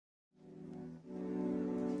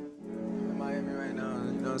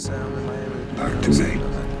know what I'm saying? I'm in Miami. Activate.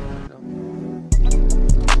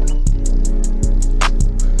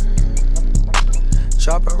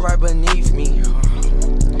 Chopper right beneath me.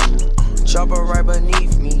 Chopper right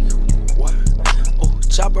beneath me. What? Oh,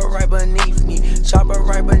 chopper right beneath me. Chopper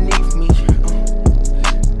right beneath me.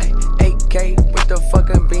 8K with the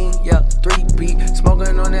fucking bean. Yeah, 3B.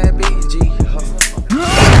 Smoking on that BG.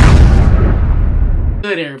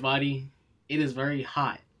 Good, everybody. It is very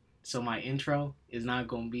hot, so my intro is not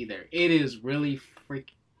going to be there. It is really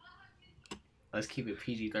freaking... Let's keep it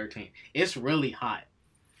PG-13. It's really hot,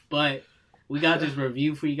 but we got this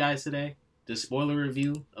review for you guys today. The spoiler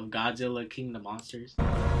review of Godzilla King of the Monsters.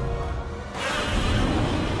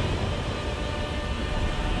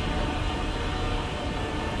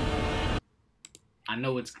 I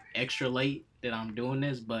know it's extra late that I'm doing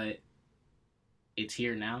this, but it's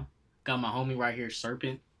here now. Got my homie right here,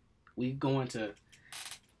 Serpent. We going to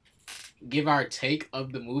give our take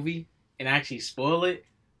of the movie and actually spoil it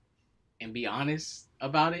and be honest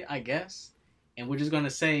about it, I guess. And we're just going to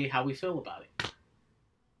say how we feel about it.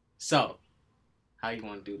 So, how you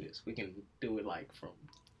want to do this? We can do it like from...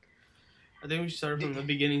 I think we should start from the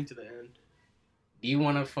beginning to the end. Do you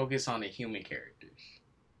want to focus on the human characters?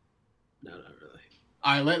 No, not really.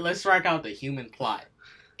 Alright, let's strike out the human plot.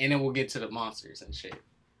 And then we'll get to the monsters and shit.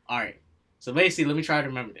 Alright. So basically, let me try to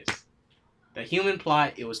remember this. The human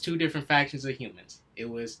plot, it was two different factions of humans. It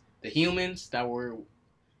was the humans that were...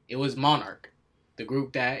 It was Monarch. The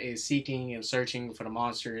group that is seeking and searching for the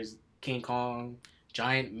monsters. King Kong,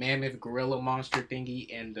 giant mammoth gorilla monster thingy,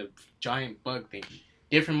 and the giant bug thingy.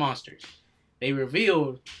 Different monsters. They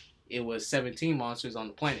revealed it was 17 monsters on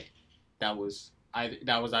the planet. That was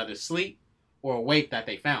either asleep or awake that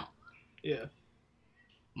they found. Yeah.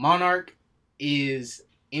 Monarch is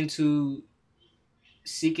into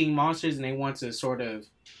seeking monsters, and they want to sort of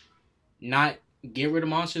not get rid of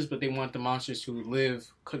monsters, but they want the monsters to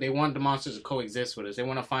live. They want the monsters to coexist with us. They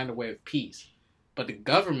want to find a way of peace. But the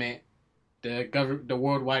government, the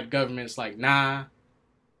worldwide government's like, nah,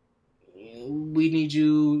 we need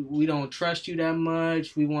you. We don't trust you that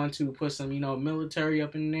much. We want to put some, military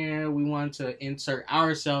up in there. We want to insert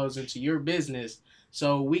ourselves into your business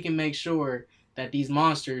so we can make sure that these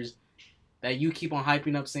monsters that you keep on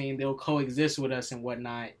hyping up saying they'll coexist with us and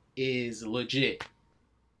whatnot is legit.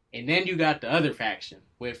 And then you got the other faction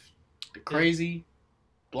with the crazy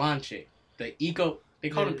blonde chick. They call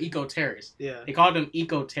them eco-terrorists. Yeah. They call them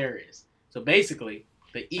eco-terrorists. So basically,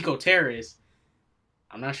 the eco-terrorists,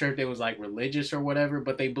 I'm not sure if they was like religious or whatever,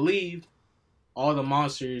 but they believe all the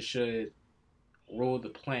monsters should rule the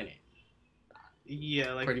planet.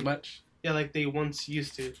 Yeah, like pretty much. Yeah, like they once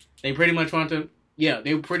used to. They pretty much want to. Yeah,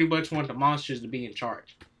 they pretty much want the monsters to be in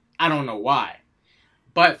charge. I don't know why,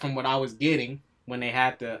 but from what I was getting when they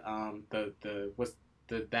had that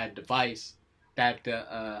device that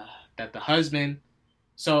the husband.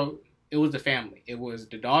 So it was the family. It was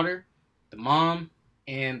the daughter, the mom,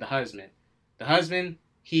 and the husband. The husband,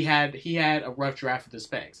 he had a rough draft of the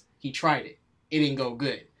specs. He tried it. It didn't go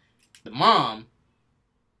good. The mom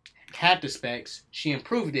had the specs. She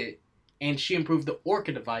improved it. And she improved the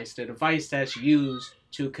Orca device, the device that's used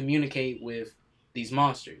to communicate with these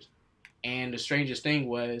monsters. And the strangest thing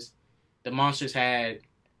was, the monsters they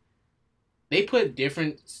put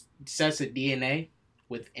different sets of DNA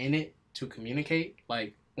within it to communicate.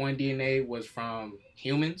 Like, one DNA was from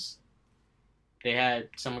humans. They had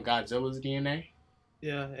some of Godzilla's DNA.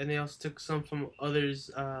 Yeah, and they also took some from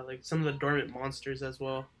others, like some of the dormant monsters as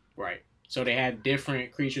well. Right. So they had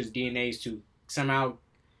different creatures' DNAs to somehow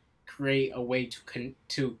create a way to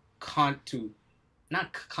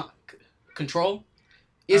control.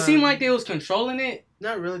 It seemed like they was controlling it.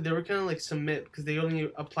 Not really. They were kind of like submit because they only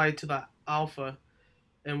applied to the alpha,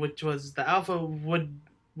 and which was the alpha would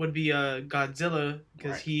be Godzilla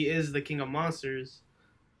because he is the king of monsters,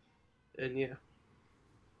 and yeah.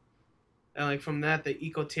 And like from that, the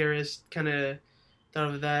eco-terrorist kind of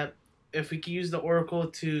thought of that. If we could use the Oracle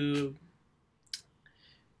to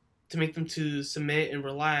make them to submit and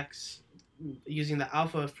relax using the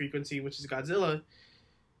alpha frequency, which is Godzilla.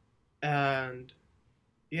 And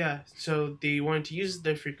yeah, so they wanted to use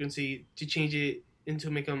their frequency to change it into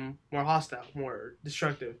make them more hostile, more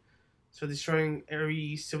destructive. So destroying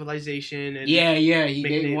every civilization and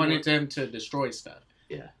they wanted them to destroy stuff.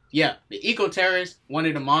 Yeah, the eco-terrorists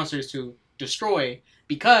wanted the monsters to destroy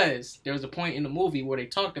because there was a point in the movie where they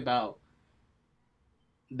talked about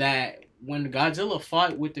that when Godzilla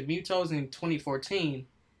fought with the Mutos in 2014,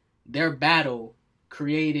 their battle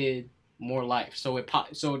created more life. So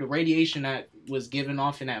the radiation that was given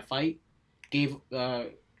off in that fight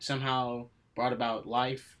somehow brought about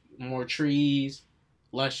life, more trees,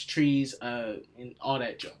 lush trees, and all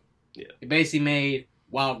that junk. Yeah. It basically made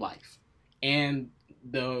wildlife. And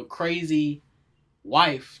the crazy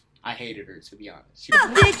wife, I hated her, to be honest.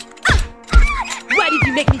 Why did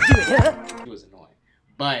you make me do it, huh? She was annoying.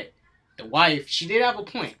 But the wife, she did have a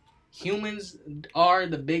point. Humans are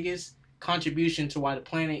the biggest contribution to why the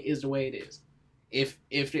planet is the way it is. If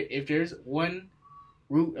there's one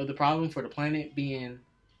root of the problem for the planet being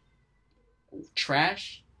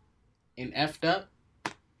trash and effed up,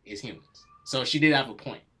 is humans. So she did have a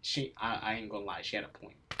point. I ain't gonna lie, she had a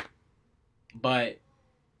point. But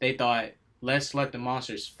they thought, let's let the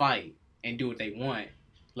monsters fight and do what they want.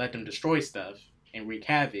 Let them destroy stuff and wreak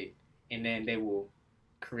havoc, and then they will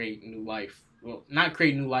create new life. Well, not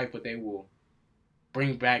create new life, but they will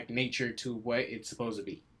bring back nature to what it's supposed to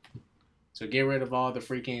be. So get rid of all the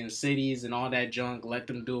freaking cities and all that junk. Let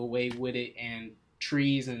them do away with it, and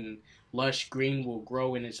trees and lush green will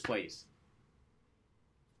grow in its place.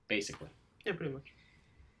 Basically. Yeah, pretty much.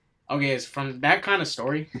 Okay, it's from that kind of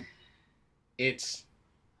story. It's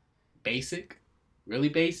basic, really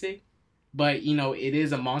basic, but you know, it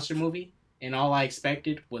is a monster movie, and all I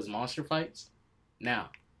expected was monster fights. Now,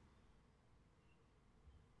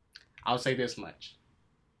 I'll say this much.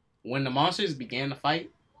 When the monsters began to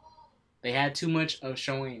fight, they had too much of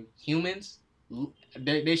showing humans.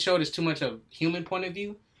 They showed us too much of human point of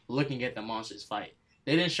view looking at the monsters fight.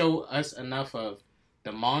 They didn't show us enough of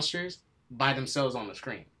the monsters by themselves on the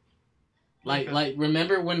screen. Like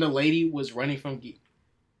remember when the lady was running from...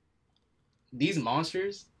 These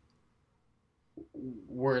monsters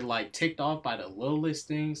were like ticked off by the littlest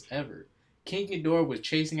things ever. King Ghidorah was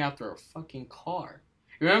chasing after a fucking car.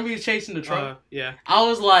 Remember he was chasing the truck? Yeah. I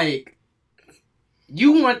was like,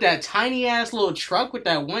 you want that tiny ass little truck with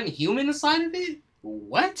that one human inside of it?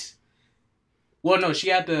 What? Well, no, she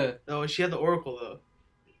had the... Oh, she had the Oracle, though.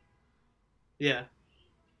 Yeah.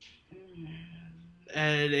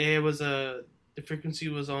 And it was the frequency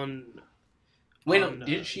was on... Wait, no,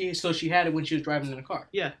 did she? So she had it when she was driving in the car?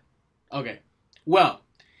 Yeah. Okay. Well,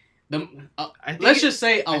 let's just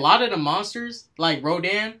say a lot of the monsters, like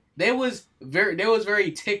Rodan, they was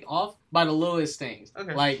very ticked off by the littlest things.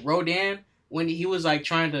 Okay. Like Rodan, when he was like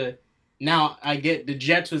trying to... Now, I get the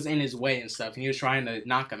jets was in his way and stuff, and he was trying to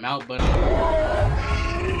knock him out, but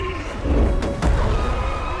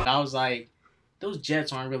I was like, those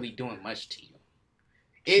jets aren't really doing much to you.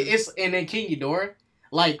 And then King Ghidorah,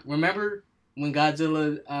 like, remember when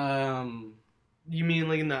Godzilla, You mean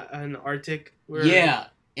like in the Arctic? Where... Yeah,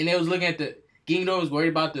 and they was looking at the... King Ghidorah was worried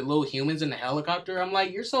about the little humans in the helicopter. I'm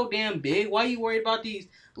like, you're so damn big. Why are you worried about these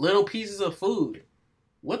little pieces of food?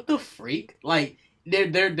 What the freak? Like,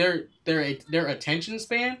 their attention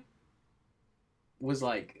span was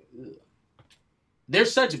like... Ugh. They're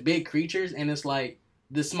such big creatures, and it's like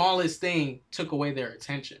the smallest thing took away their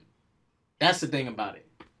attention. That's the thing about it.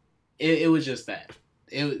 It was just that.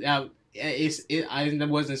 It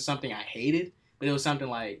wasn't something I hated, but it was something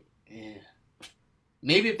like,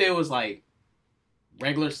 maybe if there was like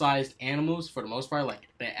regular sized animals for the most part, like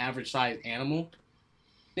the average sized animal,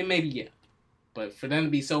 then maybe yeah. But for them to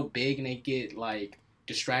be so big and they get like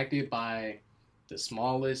distracted by the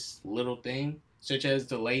smallest little thing, such as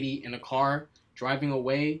the lady in a car driving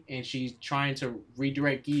away and she's trying to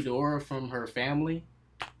redirect Ghidorah from her family.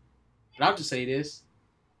 But I'll just say this.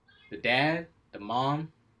 The dad, the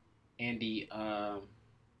mom, and the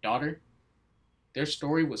daughter, their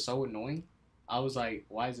story was so annoying. I was like,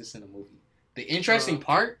 why is this in a movie? The interesting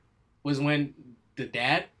part was when the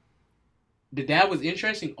dad was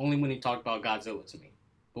interesting only when he talked about Godzilla to me.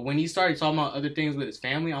 But when he started talking about other things with his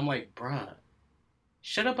family, I'm like, bruh,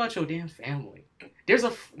 shut up about your damn family. There's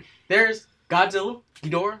Godzilla,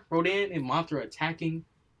 Ghidorah, Rodan, and Mothra attacking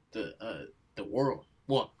the world.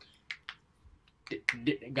 Well,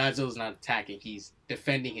 Godzilla's not attacking, he's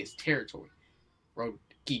defending his territory.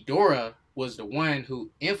 Ghidorah was the one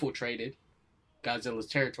who infiltrated Godzilla's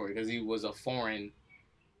territory because he was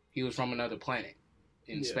from another planet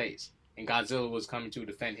in space. And Godzilla was coming to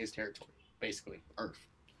defend his territory, basically, Earth.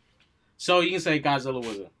 So you can say Godzilla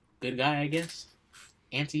was a good guy, I guess.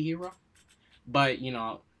 Anti-hero. But, you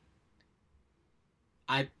know,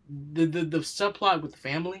 the subplot with the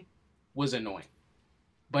family was annoying.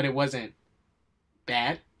 But it wasn't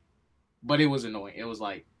bad. But it was annoying. It was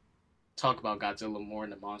like, talk about Godzilla more than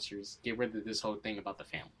the monsters. Get rid of this whole thing about the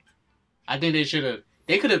family. I think they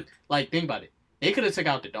could have, like, think about it. They could have took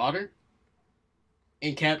out the daughter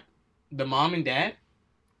and kept the mom and dad.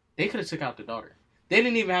 They could have took out the daughter. They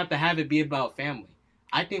didn't even have to have it be about family.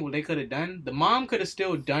 I think what they could have done, the mom could have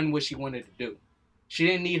still done what she wanted to do. She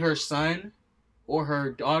didn't need her son or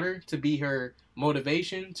her daughter to be her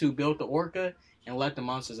motivation to build the orca and let the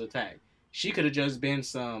monsters attack. She could have just been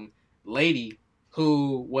some lady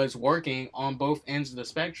who was working on both ends of the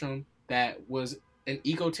spectrum that was an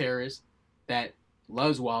eco-terrorist that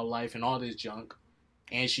loves wildlife and all this junk.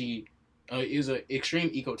 And she is an extreme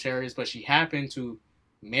eco-terrorist, but she happened to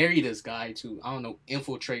marry this guy to, I don't know,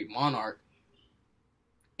 infiltrate Monarch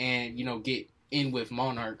and, you know, get in with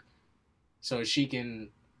Monarch so she can,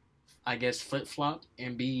 I guess, flip-flop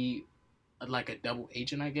and be like a double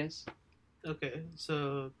agent, I guess. Okay,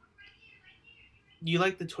 so you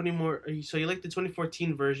like the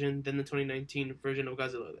 2014 version than the 2019 version of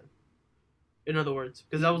Godzilla, then? In other words,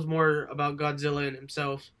 because that was more about Godzilla and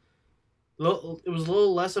himself. It was a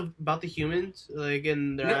little less about the humans, like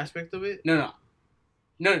in their aspect of it. No.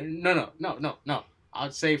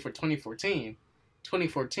 I'd say for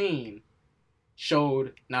 2014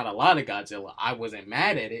 showed not a lot of Godzilla. I wasn't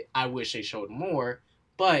mad at it. I wish they showed more,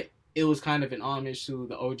 but it was kind of an homage to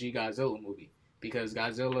the OG Godzilla movie because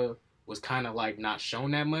Godzilla was kind of like not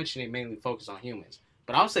shown that much and they mainly focused on humans.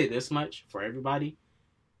 But I'll say this much for everybody.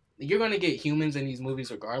 You're going to get humans in these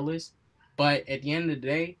movies regardless, but at the end of the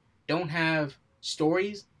day, don't have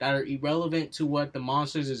stories that are irrelevant to what the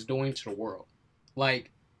monsters is doing to the world.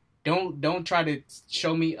 Like, don't try to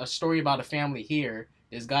show me a story about a family here.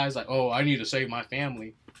 This guy's like, oh, I need to save my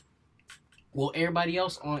family. Well, everybody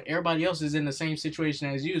else is in the same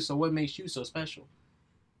situation as you, so what makes you so special?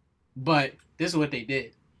 But this is what they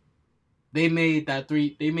did. They made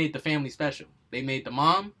the family special. They made the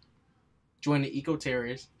mom join the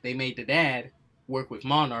eco-terrorists. They made the dad work with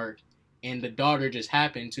Monarch, and the daughter just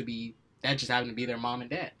happened to be their mom and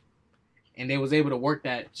dad. And they was able to work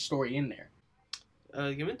that story in there.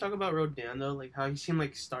 Can we talk about Rodan though? Like how he seemed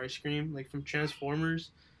like Starscream, like from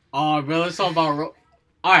Transformers. Oh, bro, let's talk about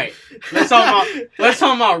all right, let's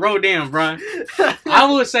talk about Rodan, bro. I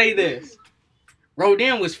will say this: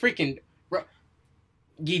 Rodan was freaking.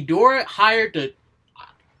 Ghidorah hired the.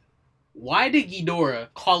 Why did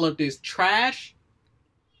Ghidorah call up this trash,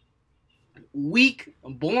 weak,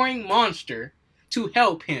 boring monster to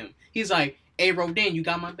help him? He's like, "Hey, Rodan, you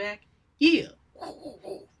got my back?" Yeah.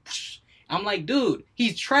 I'm like, dude,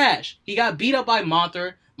 he's trash. He got beat up by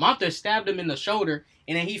Mothra. Mothra stabbed him in the shoulder,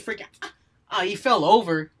 and then he fell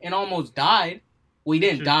over and almost died. Well, he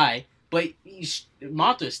didn't die, but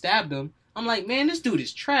Mothra stabbed him. I'm like, man, this dude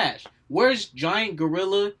is trash. Where's giant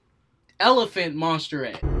gorilla elephant monster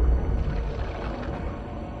at?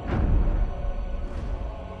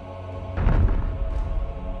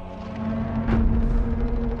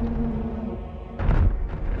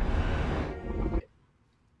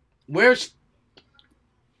 Where's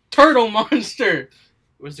turtle monster?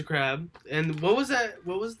 Where's the crab? And what was that?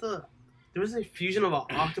 There was a fusion of an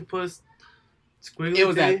octopus, squiggly. It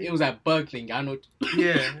was that bug thing. I know.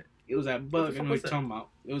 Yeah. It was that bug. I know what you're talking about.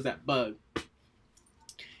 It was that bug.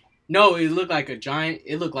 No, it looked like a giant.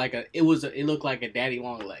 It looked like a daddy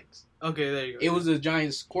long legs. Okay, there you go. It was a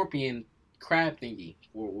giant scorpion crab thingy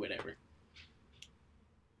or whatever.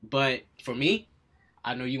 But for me,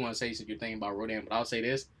 I know you want to say something you're thinking about Rodan, but I'll say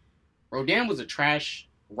this. Rodan was a trash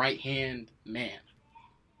right-hand man.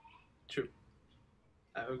 True.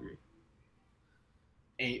 I agree.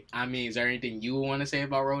 And, I mean, is there anything you want to say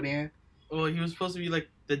about Rodan? Well, he was supposed to be like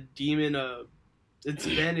the demon, in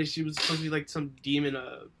Spanish, he was supposed to be like some demon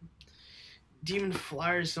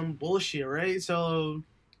flyer, some bullshit, right? So,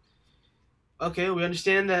 okay, we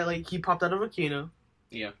understand that, like, he popped out of a volcano.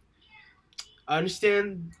 Yeah. I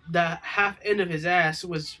understand that half end of his ass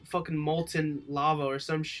was fucking molten lava or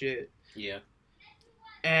some shit. Yeah.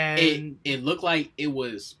 And it looked like it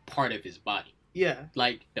was part of his body. Yeah.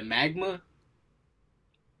 Like the magma.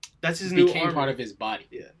 That's his new became armor. part of his body.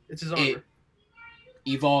 Yeah, it's his armor. It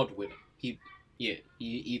evolved with him. He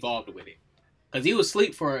evolved with it. Because he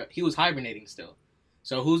was hibernating still.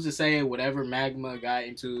 So who's to say whatever magma got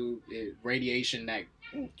into radiation that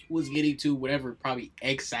was getting to whatever probably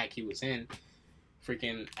egg sac he was in,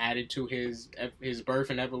 freaking added to his birth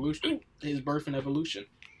and evolution.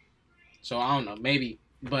 So I don't know, maybe,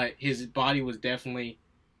 but his body was definitely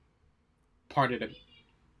part of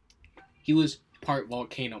he was part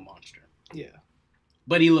volcano monster. Yeah.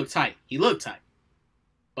 But he looked tight.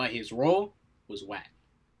 But his role was whack.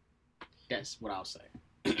 That's what I'll say.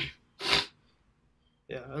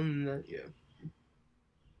 Yeah, other than that, yeah.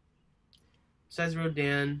 Besides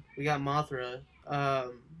Rodan, we got Mothra.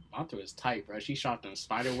 Mothra is tight, bro. She shot them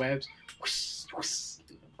spider webs.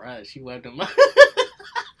 Bro, she webbed them up.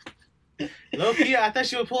 Low-key, I thought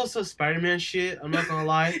she would pull some Spider-Man shit. I'm not gonna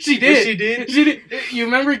lie. She did. But she did. She did. You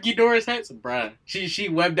remember Ghidorah's heads? Bruh. She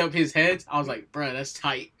webbed up his heads. I was like, bruh, that's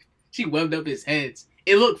tight. She webbed up his heads.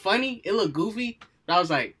 It looked funny. It looked goofy. But I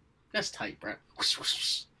was like, that's tight, bruh.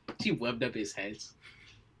 She webbed up his heads.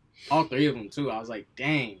 All three of them too. I was like,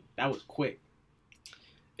 dang, that was quick.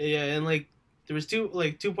 Yeah, and like there was two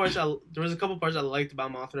parts. There was a couple parts I liked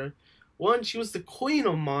about Mothra. One, she was the queen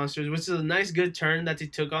of monsters, which is a nice, good turn that they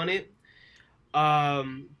took on it.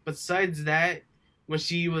 Besides that, when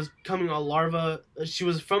she was becoming a larva, she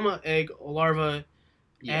was from an egg, a larva,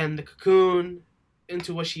 and the cocoon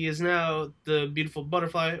into what she is now, the beautiful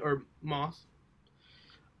butterfly or moth.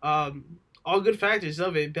 All good factors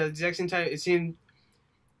of it, but at the exact same time, it seemed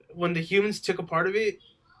when the humans took a part of it,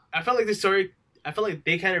 I felt like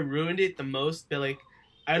they kind of ruined it the most. But like,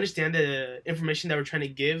 I understand the information that we're trying to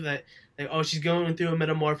give, that like, oh, she's going through a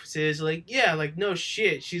metamorphosis. Like, yeah, like no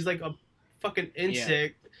shit, she's like a fucking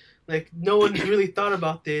insect. Yeah. Like no one really thought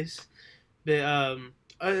about this. But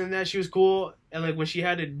other than that, she was cool. And like when she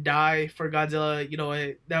had to die for Godzilla, you know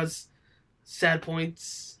what, that was sad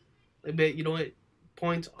points. A bit, you know what,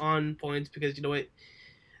 points on points, because you know what,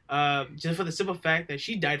 just for the simple fact that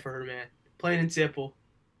she died for her man, plain and simple.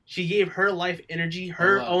 She gave her life energy,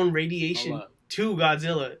 her own radiation to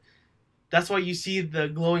Godzilla. That's why you see the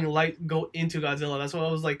glowing light go into Godzilla. That's why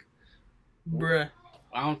I was like, bruh.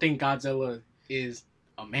 I don't think Godzilla is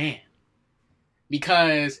a man,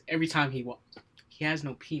 because every time he walks, he has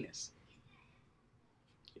no penis.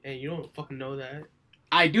 Hey, you don't fucking know that.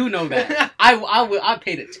 I do know that. I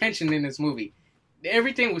paid attention in this movie.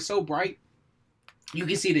 Everything was so bright. You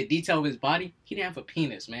can see the detail of his body. He didn't have a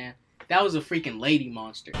penis, man. That was a freaking lady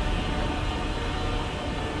monster.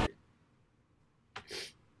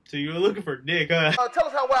 So you were looking for dick, huh? Tell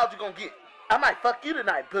us how wild you gonna get. I might fuck you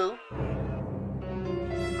tonight, boo.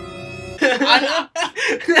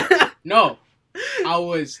 No. I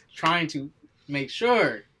was trying to make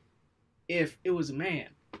sure if it was a man.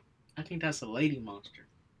 I think that's a lady monster.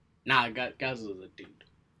 Nah, Godzilla's a dude.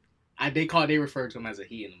 They refer to him as a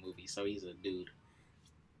he in the movie, so he's a dude.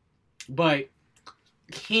 But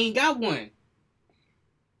he ain't got one.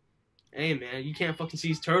 Hey man, you can't fucking see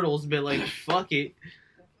his turtles, but like, fuck it.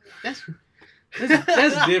 That's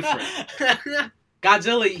different.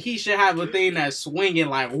 Godzilla, he should have a thing that's swinging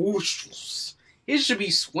like whoosh. It should be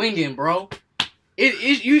swinging, bro.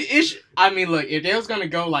 I mean, look, if they was gonna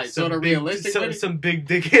go like sort of realistic, some big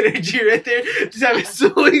dick energy right there, just have it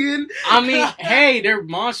swinging. I mean, hey, they're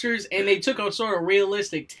monsters, and they took a sort of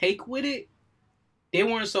realistic take with it. They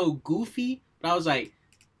weren't so goofy, but I was like,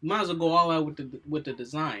 might as well go all out with the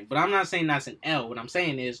design. But I'm not saying that's an L. What I'm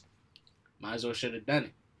saying is, might as well should have done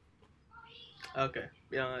it. Okay.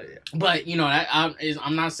 Yeah. But you know,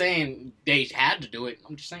 I'm not saying they had to do it.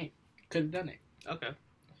 I'm just saying could have done it. Okay.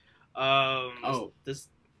 What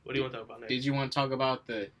do you want to talk about next? Did you want to talk about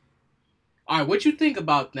Alright, what you think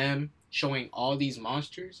about them showing all these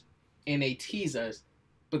monsters and they tease us,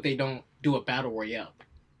 but they don't do a battle royale?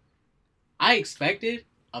 I expected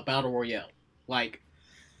a battle royale. Like,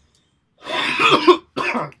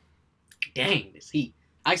 dang, this heat.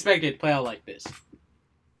 I expected it to play out like this.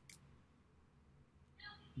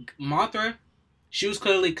 Mothra, she was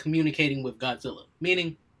clearly communicating with Godzilla,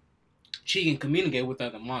 meaning she can communicate with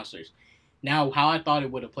other monsters. Now, how I thought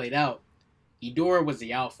it would have played out, Ghidorah was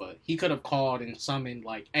the alpha. He could have called and summoned,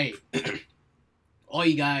 like, hey, all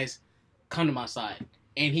you guys, come to my side.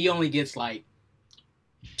 And he only gets, like,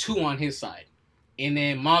 2 on his side. And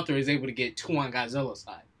then Mothra is able to get 2 on Godzilla's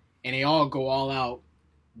side. And they all go all out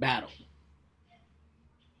battle.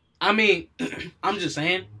 I mean, I'm just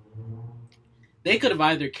saying, they could have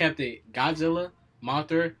either kept it Godzilla,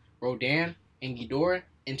 Mothra, Rodan, and Ghidorah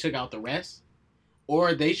and took out the rest.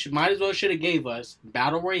 Or they might as well should have gave us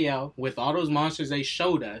Battle Royale with all those monsters they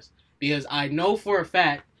showed us. Because I know for a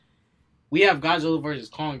fact we have Godzilla vs.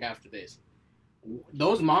 Kong after this.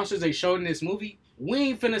 Those monsters they showed in this movie, we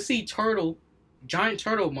ain't finna see giant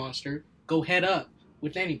turtle monster go head up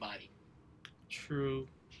with anybody. True.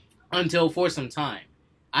 Until for some time.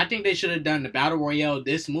 I think they should have done the Battle Royale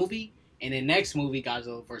this movie, and the next movie,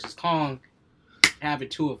 Godzilla vs. Kong, having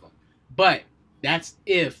 2 of them. But that's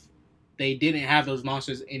if they didn't have those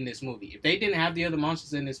monsters in this movie. If they didn't have the other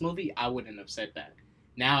monsters in this movie, I wouldn't have said that.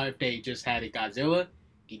 Now, if they just had it Godzilla,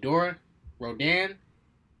 Ghidorah, Rodan,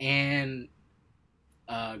 and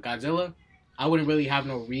Godzilla, I wouldn't really have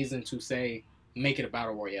no reason to say make it a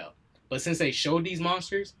Battle Royale. But since they showed these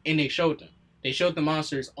monsters, and they showed them. They showed the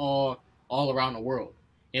monsters all around the world.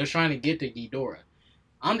 They was trying to get to Ghidorah.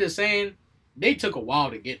 I'm just saying, they took a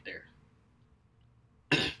while to get there.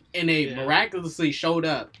 And they miraculously showed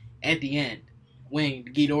up at the end when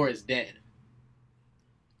Ghidorah is dead.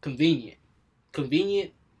 Convenient.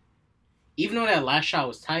 Even though that last shot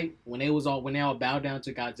was tight, when they all bowed down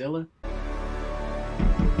to Godzilla.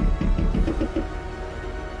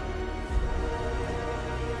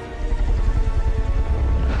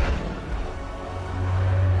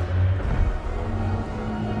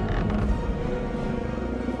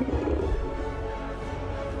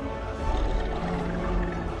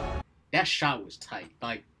 that shot was tight.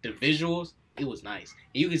 Like the visuals, it was nice.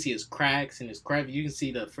 And you can see his cracks and his crevice. You can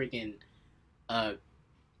see the freaking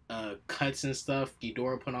cuts and stuff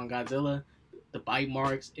Ghidorah put on Godzilla. The bite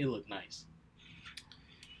marks. It looked nice.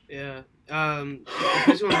 Yeah.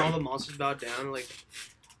 Especially when all the monsters bowed down. Like,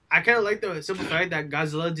 I kind of like the simple fact that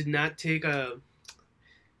Godzilla did not take a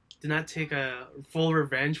full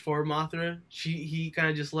revenge for Mothra. He kind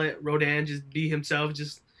of just let Rodan just be himself.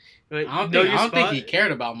 Just like, I don't think he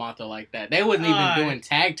cared about Mothra like that. They wasn't even doing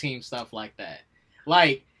tag team stuff like that.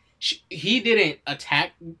 Like he didn't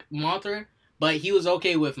attack Mothra, but he was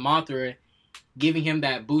okay with Mothra giving him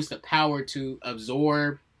that boost of power to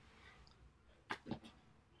absorb.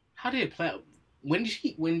 How did it play out? When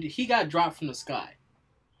he got dropped from the sky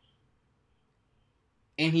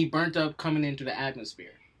and he burnt up coming into the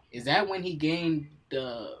atmosphere? Is that when he gained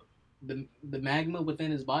the magma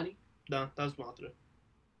within his body? No, that was Mothra.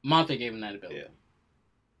 Mothra gave him that ability. Yeah.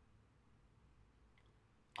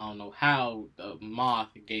 I don't know how the moth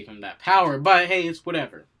gave him that power, but hey, it's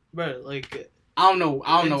whatever. But like, I don't know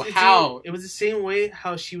how. It was the same way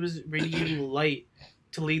how she was radiating light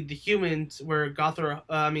to lead the humans where Godzilla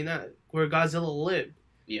lived.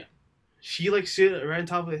 Yeah. She like stood right on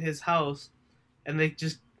top of his house, and they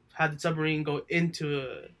just had the submarine go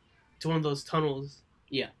into to one of those tunnels.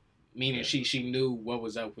 Yeah. Meaning she knew what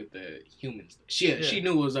was up with the humans. She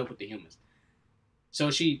knew what was up with the humans. So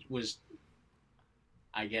she was,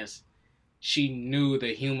 I guess, she knew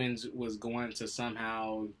the humans was going to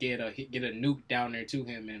somehow get a nuke down there to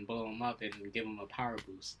him and blow him up and give him a power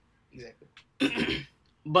boost. Exactly.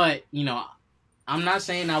 But, you know, I'm not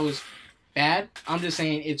saying I was bad. I'm just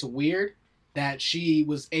saying it's weird that she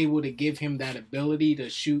was able to give him that ability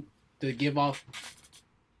to give off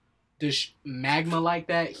this magma like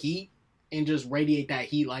that, heat, and just radiate that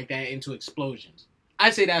heat like that into explosions. I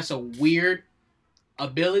say that's a weird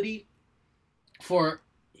ability for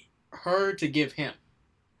her to give him.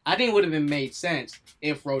 I think it would have been made sense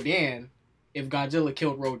if Godzilla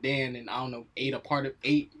killed Rodan and ate a part of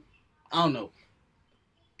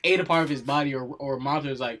his body, or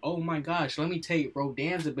Mothra's like, oh my gosh, let me take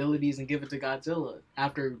Rodan's abilities and give it to Godzilla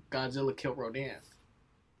after Godzilla killed Rodan.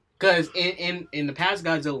 Because in the past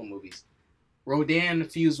Godzilla movies, Rodan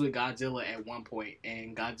fused with Godzilla at one point,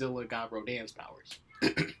 and Godzilla got Rodan's powers.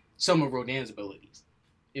 Some of Rodan's abilities,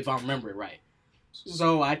 if I remember it right.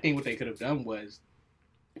 So I think what they could have done was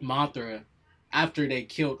Mothra, after they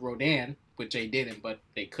killed Rodan, which they didn't, but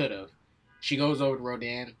they could have, she goes over to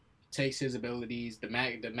Rodan, takes his abilities, the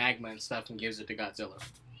magma and stuff, and gives it to Godzilla.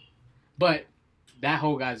 But that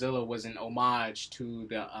whole Godzilla was an homage to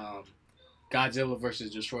the Godzilla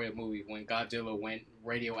vs. Destroyer movie when Godzilla went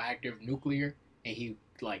radioactive, nuclear, and he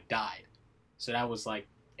like died. So that was like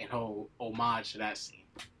a whole homage to that scene.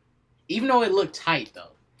 Even though it looked tight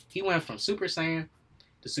though, he went from Super Saiyan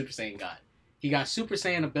to Super Saiyan God. He got Super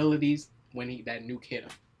Saiyan abilities when that nuke hit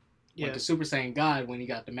him. Yeah. Went to Super Saiyan God when he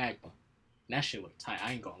got the magma. And that shit looked tight.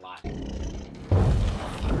 I ain't gonna lie.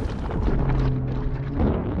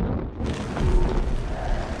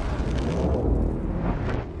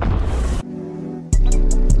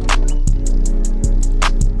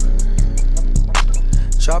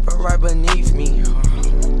 Chopper right beneath me.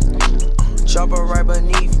 Chopper right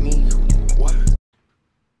beneath me. What?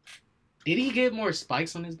 Did he get more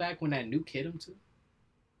spikes on his back when that nuke hit him too?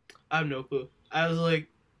 I have no clue. I was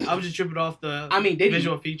just tripping off the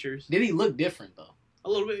visual features. Did he look different though? A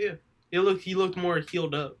little bit, yeah. He looked more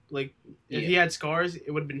healed up. Like if he had scars,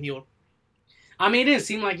 it would have been healed. I mean, it didn't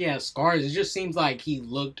seem like he had scars. It just seems like he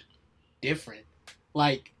looked different.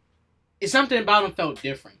 Like it's something about him felt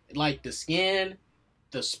different. Like the skin,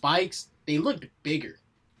 the spikes, they looked bigger.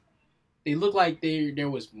 They looked like there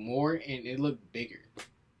was more, and it looked bigger.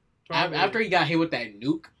 Probably. After he got hit with that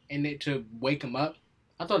nuke, and to wake him up,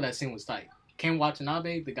 I thought that scene was tight. Ken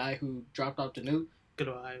Watanabe, the guy who dropped off the nuke.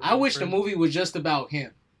 I wish the movie was just about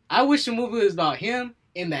him. I wish the movie was about him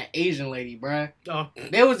and that Asian lady, bruh. Oh.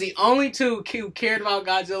 They was the only two who cared about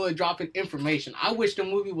Godzilla dropping information. I wish the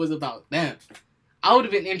movie was about them. I would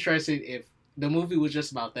have been interested if the movie was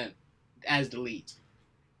just about them as the leads.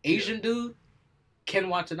 Asian dude, Ken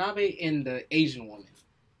Watanabe, and the Asian woman.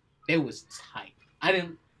 They was tight.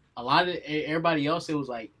 Everybody else, it was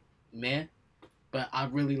like, meh. But I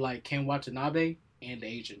really like Ken Watanabe and the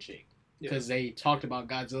Asian chick. Because they talked about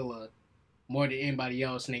Godzilla more than anybody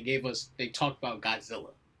else, and they talked about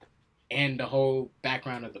Godzilla and the whole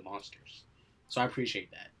background of the monsters. So I appreciate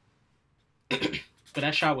that. But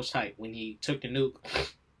that shot was tight when he took the nuke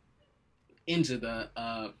into the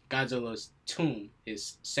Godzilla's tomb,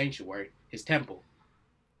 his sanctuary, his temple,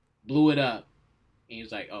 blew it up, and he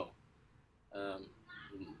was like,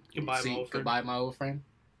 Goodbye, my old friend. Goodbye, my old friend.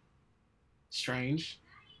 Strange.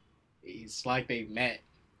 It's like they met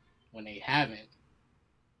when they haven't.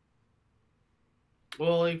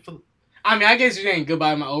 Well, like, I mean, I guess you ain't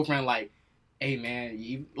goodbye, my old friend. Like, hey man,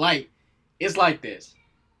 you like. It's like this.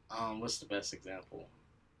 What's the best example?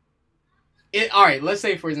 All right. Let's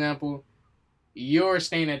say, for example, you're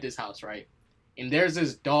staying at this house, right? And there's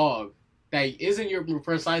this dog that isn't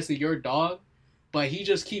precisely your dog, but he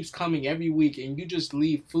just keeps coming every week, and you just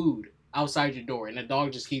leave food outside your door, and the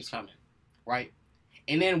dog just keeps coming, right?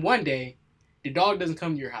 And then one day, the dog doesn't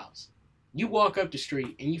come to your house. You walk up the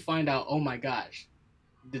street, and you find out, oh my gosh,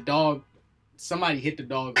 the dog, somebody hit the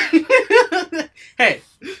dog. Hey.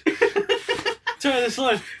 Turn this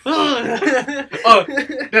on.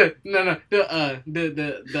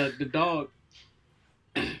 The dog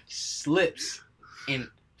slips and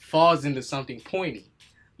falls into something pointy.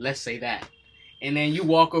 Let's say that. And then you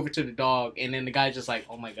walk over to the dog, and then the guy's just like,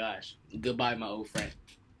 oh my gosh, goodbye, my old friend.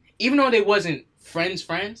 Even though they wasn't friends,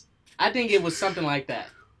 I think it was something like that.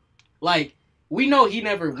 Like, we know he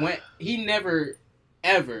never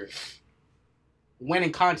ever went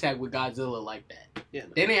in contact with Godzilla like that. Yeah, no.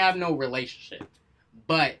 They didn't have no relationship.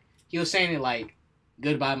 But he was saying it like,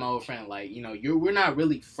 goodbye, my old friend. Like, you know, we're not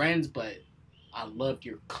really friends, but I loved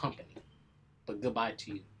your company. But goodbye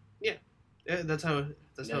to you. Yeah, that's how it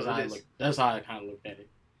is. That's how I kind of looked at it.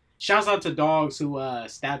 Shouts out to dogs who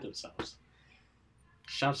stabbed themselves.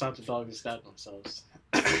 Shouts out to dogs who stabbed themselves.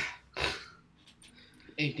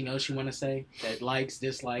 Anything else you want to say? That likes,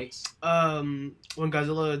 dislikes? When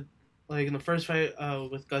Godzilla, like in the first fight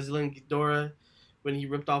with Godzilla and Ghidorah, when he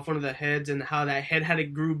ripped off one of the heads and how that head had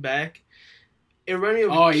it grew back, it reminded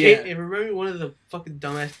me of a kid. It reminded me of one of the fucking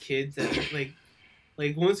dumbass kids that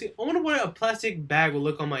like once I wonder what a plastic bag would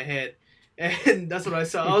look on my head, and that's what I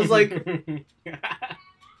saw. I was like, it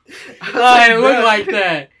looked like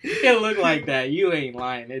that. It looked like that. You ain't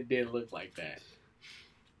lying. It did look like that.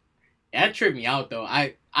 That tripped me out though.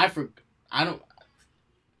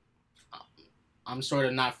 I'm sort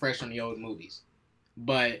of not fresh on the old movies,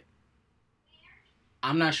 but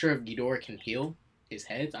I'm not sure if Ghidorah can heal his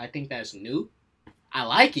heads. I think that's new. I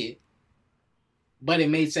like it, but it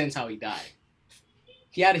made sense how he died.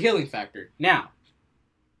 He had a healing factor. Now,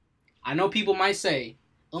 I know people might say,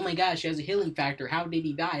 oh my gosh, he has a healing factor. How did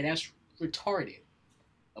he die? That's retarded.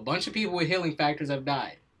 A bunch of people with healing factors have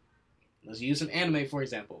died. Let's use some anime, for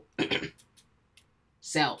example.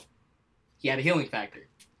 Cell. He had a healing factor.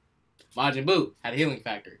 Majin Buu had a healing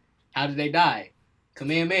factor. How did they die?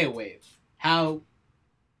 Kamehameha wave. How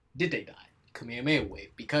did they die? Kamehameha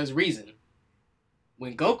wave. Because reason.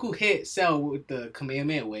 When Goku hit Cell with the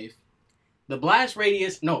Kamehameha wave, the blast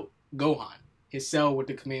radius... No, Gohan. His Cell with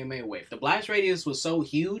the Kamehameha wave. The blast radius was so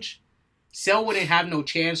huge, Cell wouldn't have no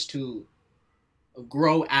chance to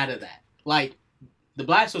grow out of that. Like, the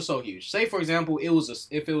blast was so huge. Say, for example,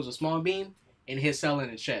 if it was a small beam and hit Cell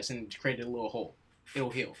in the chest and created a little hole, it'll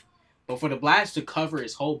heal. But for the blast to cover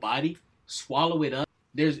his whole body, swallow it up,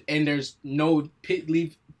 there's no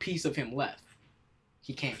piece of him left.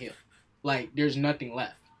 He can't heal. Like, there's nothing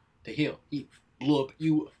left to heal. He blew up.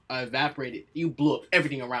 You evaporated. You blew up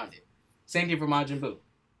everything around it. Same thing for Majin Buu.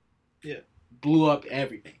 Yeah. Blew up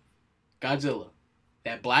everything. Godzilla.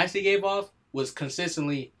 That blast he gave off was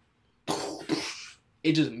consistently...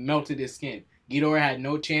 It just melted his skin. Ghidorah had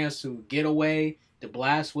no chance to get away. The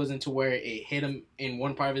blast wasn't to where it hit him in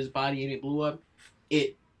one part of his body and it blew up.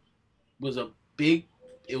 It was a big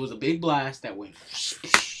blast that went...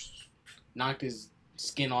 knocked his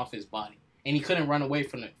skin off his body. And he couldn't run away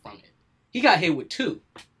from it. He got hit with two.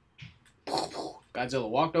 Godzilla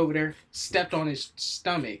walked over there, stepped on his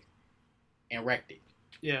stomach, and wrecked it.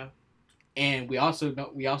 Yeah. And we also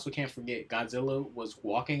can't forget Godzilla was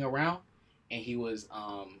walking around, and he was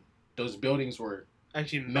those buildings were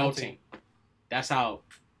actually melting. That's how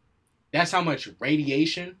much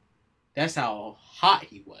radiation. That's how hot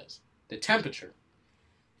he was. The temperature.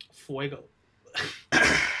 Fuego.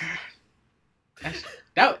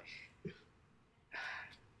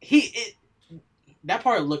 That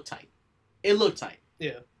part looked tight. It looked tight.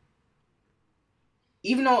 Yeah.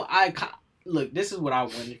 Even though look, this is what I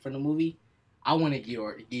wanted from the movie. I wanted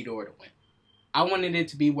Ghidorah to win. I wanted it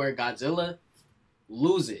to be where Godzilla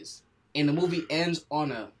loses and the movie ends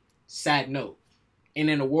on a sad note. And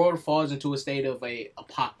then the world falls into a state of a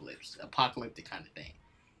apocalyptic kind of thing.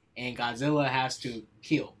 And Godzilla has to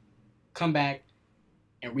heal, come back,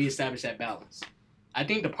 and reestablish that balance. I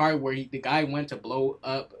think the part where the guy went to blow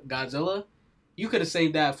up Godzilla, you could have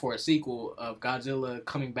saved that for a sequel of Godzilla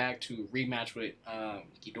coming back to rematch with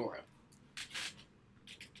Ghidorah.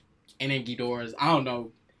 And then Ghidorah's, I don't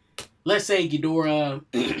know, let's say Ghidorah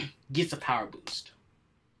gets a power boost.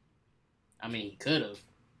 I mean, he could have.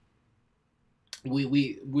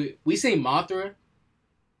 We say Mothra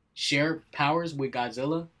share powers with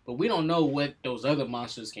Godzilla, but we don't know what those other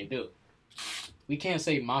monsters can do. We can't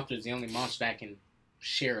say Mothra's the only monster that can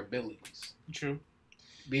share abilities. True.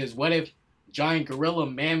 Because what if giant gorilla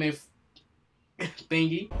mammoth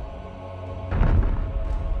thingy?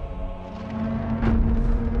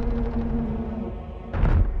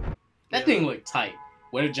 That thing looked tight.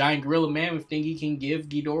 What if giant gorilla mammoth thingy can give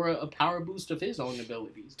Ghidorah a power boost of his own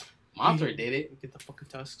abilities? Mothra did it. Get the fucking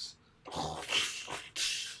tusks.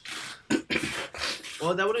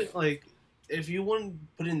 Well, that wouldn't, like, if you wouldn't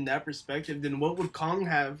put it in that perspective, then what would Kong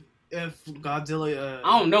have if Godzilla...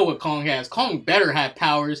 I don't know what Kong has. Kong better have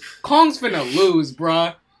powers. Kong's finna lose,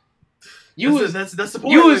 bruh. That's the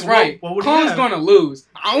point. You was right. What would Kong's gonna lose.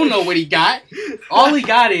 I don't know what he got. All he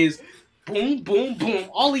got is boom, boom, boom.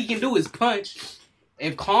 All he can do is punch.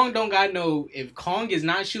 If Kong is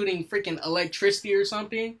not shooting freaking electricity or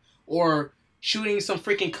something, or shooting some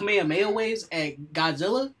freaking Kamehameha waves at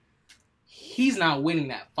Godzilla, he's not winning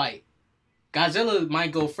that fight. Godzilla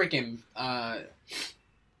might go freaking,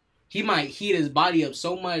 he might heat his body up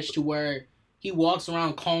so much to where he walks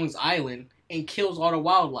around Kong's island and kills all the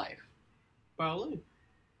wildlife. Probably.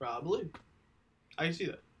 I can see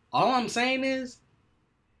that. All I'm saying is,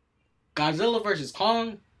 Godzilla versus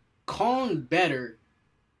Kong, Kong better.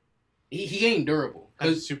 He ain't durable.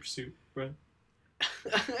 Has a super suit, bro.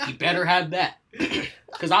 He better have that.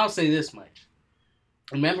 Because I'll say this much.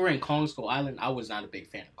 Remember in Kong Skull Island, I was not a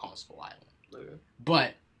big fan of Kong Skull Island. Okay.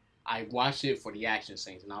 But I watched it for the action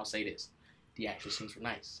scenes, and I'll say this. The action scenes were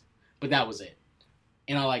nice. But that was it.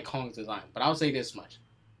 And I like Kong's design. But I'll say this much.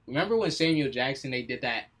 Remember when Samuel Jackson, they did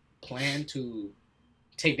that plan to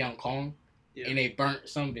take down Kong? Yeah. And they burnt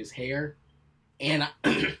some of his hair? And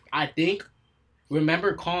I think,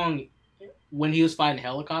 remember Kong, when he was fighting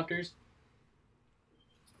helicopters?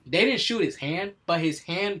 They didn't shoot his hand, but his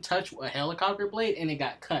hand touched a helicopter blade and it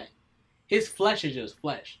got cut. His flesh is just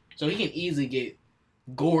flesh. So he can easily get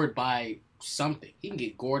gored by something. He can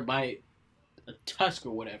get gored by a tusk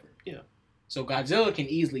or whatever. Yeah. So Godzilla can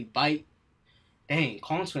easily bite. Dang,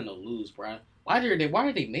 Kong's finna lose, bro. Why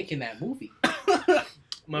are they making that movie?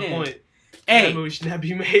 My point. Hey, that movie should not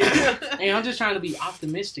be made. Hey, I'm just trying to be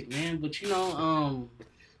optimistic, man. But you know,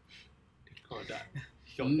 Kong died.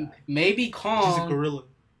 He gonna die. Maybe Kong. He's a gorilla.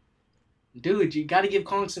 Dude, you gotta give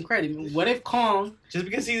Kong some credit. What if Kong... Just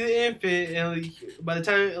because he's an infant, and like, by the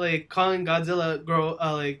time like Kong and Godzilla grow,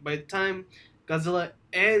 by the time Godzilla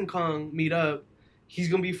and Kong meet up, he's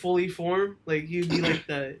gonna be fully formed. Like he'd be like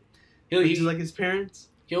that. He's like his parents.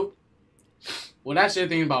 Well, that's the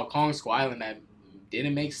thing about Kong Skull Island that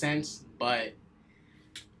didn't make sense, but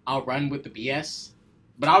I'll run with the BS.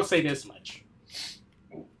 But I'll say this much: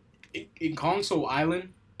 in Kong Skull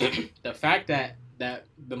Island, the fact that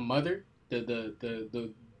the mother.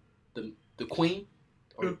 The queen,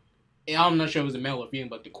 or I'm not sure it was a male or female,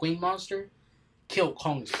 but the queen monster killed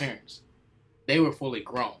Kong's parents. They were fully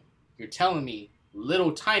grown. You're telling me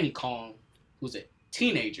little tiny Kong, who's a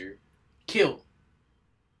teenager, killed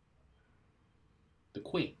the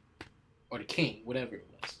queen or the king, whatever it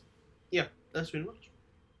was. Yeah, that's pretty much.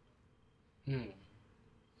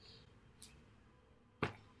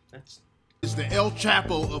 It's the El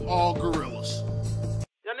Chapo of all gorillas.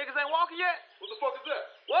 Y'all niggas ain't walking yet? What the fuck is that?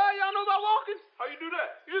 Well, y'all know about walking? How you do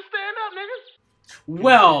that? You just stand up, niggas.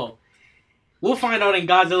 Well, we'll find out in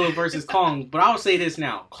Godzilla vs. Kong, but I'll say this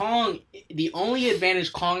now. Kong, the only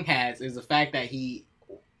advantage Kong has is the fact that he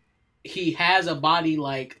has a body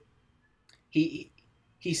like... He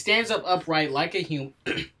stands up upright like a human.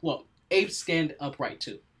 Well, apes stand upright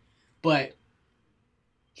too. But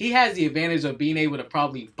he has the advantage of being able to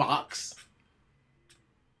probably box.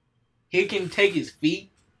 He can take his feet.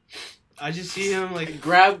 I just see him like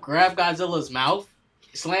grab Godzilla's mouth,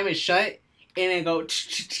 slam it shut, and then go.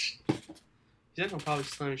 He's not gonna probably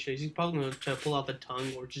slam it shut. He's probably gonna try to pull out the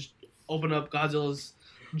tongue or just open up Godzilla's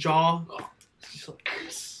jaw.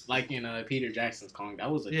 Like in Peter Jackson's Kong.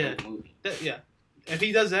 That was a dope movie. Yeah. If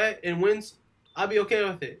he does that and wins, I'll be okay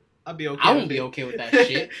with it. I'll be okay. I won't be okay with that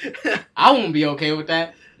shit. I won't be okay with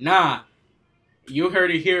that. Nah. You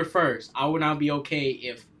heard it here first. I would not be okay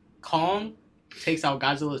if Kong takes out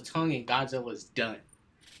Godzilla's tongue and Godzilla's done.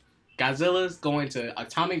 Godzilla's going to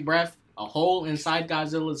atomic breath, a hole inside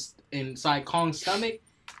Kong's stomach,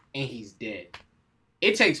 and he's dead.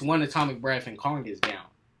 It takes one atomic breath and Kong is down.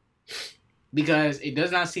 Because it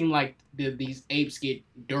does not seem like these apes get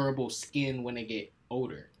durable skin when they get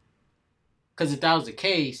older. Because if that was the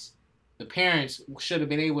case, the parents should have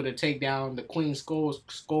been able to take down the Queen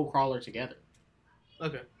Skullcrawler together.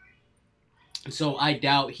 Okay. So I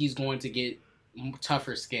doubt he's going to get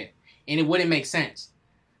tougher skin. And it wouldn't make sense.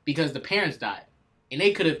 Because the parents died. And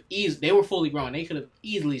they could have they were fully grown. They could have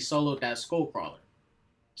easily soloed that Skullcrawler.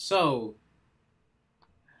 So,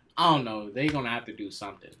 I don't know. They're going to have to do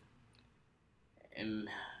something. And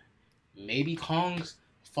maybe Kong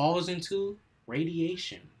falls into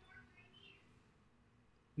radiation.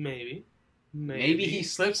 Maybe he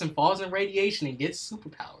slips and falls in radiation and gets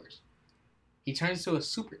superpowers. He turns into a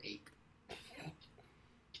super ape.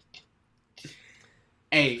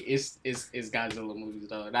 Hey, it's Godzilla movies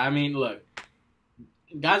though. I mean, look,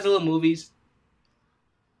 Godzilla movies,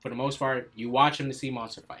 for the most part, you watch them to see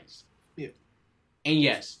monster fights. Yeah. And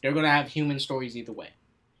yes, they're gonna have human stories either way.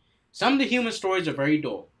 Some of the human stories are very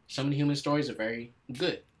dull. Some of the human stories are very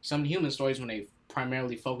good. Some of the human stories, when they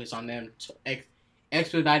primarily focus on them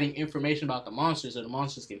expediting information about the monsters so the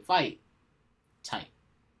monsters can fight, tight.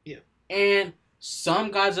 Yeah. And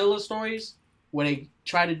some Godzilla stories, where they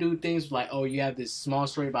try to do things like, oh, you have this small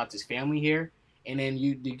story about this family here, and then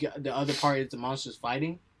the other part is the monsters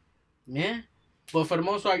fighting. Man. But for the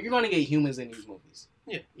most part, you're going to get humans in these movies.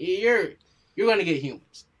 Yeah. You're going to get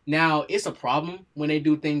humans. Now, it's a problem when they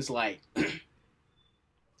do things like,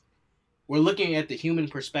 we're looking at the human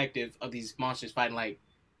perspective of these monsters fighting, like,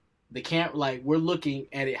 we're looking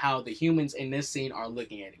at it how the humans in this scene are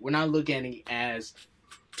looking at it. We're not looking at it as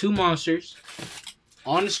two monsters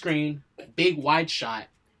on the screen, big wide shot,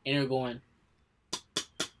 and they're going.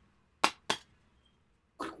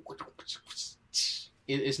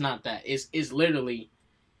 It's not that. It's literally.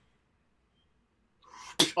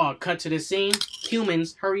 Cut to the scene.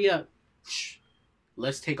 Humans, hurry up.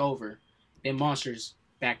 Let's take over. Then monsters,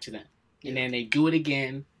 back to them. And then they do it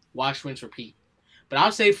again. Watch, rinse, repeat. But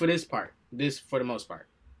I'll say for the most part,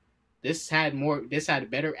 this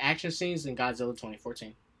had better action scenes than Godzilla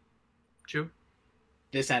 2014. True.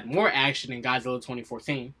 This had more action than Godzilla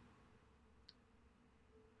 2014.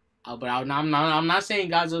 But I'm not saying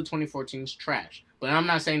Godzilla 2014 is trash. But I'm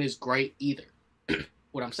not saying it's great either.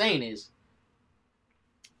 What I'm saying is,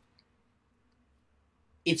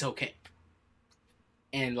 it's okay.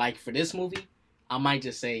 And like for this movie, I might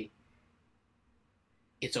just say,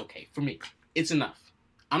 it's okay for me. It's enough.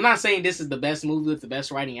 I'm not saying this is the best movie with the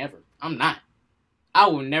best writing ever. I'm not. I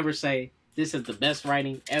will never say this is the best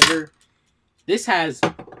writing ever. This has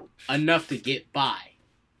enough to get by.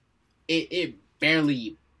 It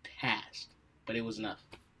barely passed, but it was enough.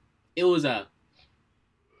 It was a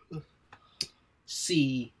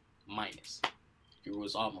C-. It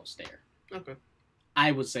was almost there. Okay.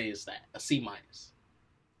 I would say it's that. A C-.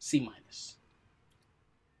 C-.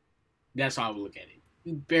 That's how I would look at it.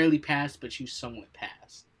 You barely passed, but you somewhat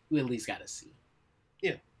passed. You at least got a C.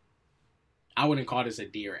 Yeah. I wouldn't call this a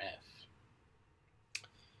D or F.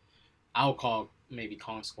 I would call maybe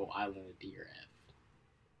Kong Skull Island a D or F.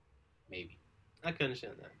 Maybe. I can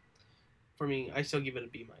understand that. For me, I still give it a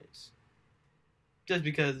B-. Just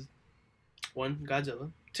because, one,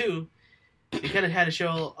 Godzilla. Two, they kind of had to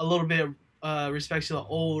show a little bit of respect to the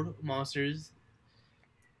old monsters.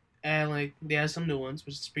 And, like, they had some new ones,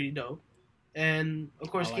 which is pretty dope. And,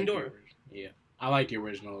 of course, King Ghidorah. Yeah. I like the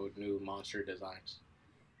original new monster designs.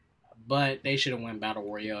 But they should have went Battle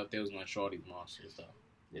Royale if they was going to show all these monsters, though.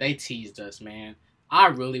 Yeah. They teased us, man. I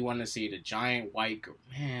really want to see the giant white...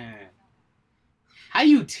 Man. How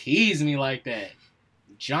you tease me like that?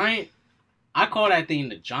 Giant... I call that thing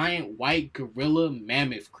the giant white gorilla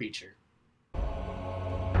mammoth creature.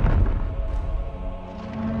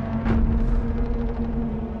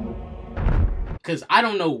 Because I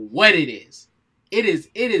don't know what it is. It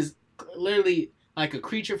is literally like a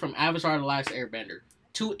creature from Avatar: The Last Airbender.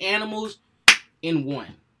 Two animals in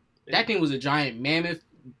one. That thing was a giant mammoth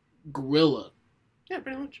gorilla. Yeah,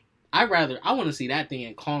 pretty much. I want to see that thing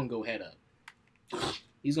and Kong go head up.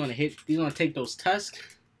 He's gonna take those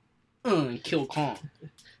tusks and kill Kong.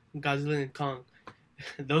 Godzilla and Kong.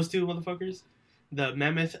 Those two motherfuckers. The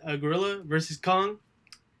mammoth gorilla versus Kong.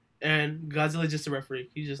 And Godzilla just a referee.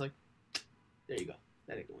 He's just like, there you go.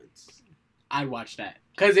 That nigga wins. I'd watch that.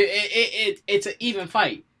 Because it's an even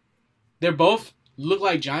fight. They both look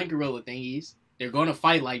like giant gorilla thingies. They're going to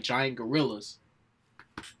fight like giant gorillas.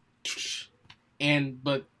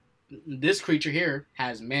 But this creature here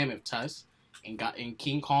has mammoth tusks. And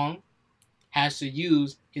King Kong has to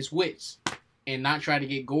use his wits and not try to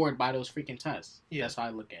get gored by those freaking tusks. Yeah. That's how I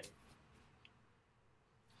look at it.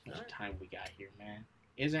 How much time we got here, man?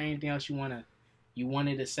 Is there anything else you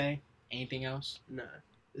wanted to say? Anything else? Nah,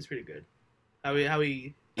 it's pretty good. How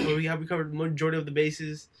we covered the majority of the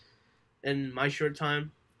bases in my short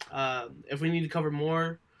time. If we need to cover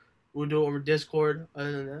more, we'll do it over Discord.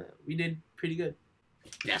 Other than that, we did pretty good.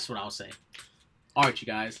 That's what I'll say. Alright, you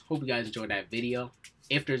guys. Hope you guys enjoyed that video.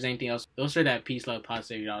 If there's anything else, don't share that peace, love,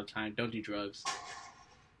 positivity all the time. Don't do drugs.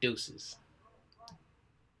 Deuces.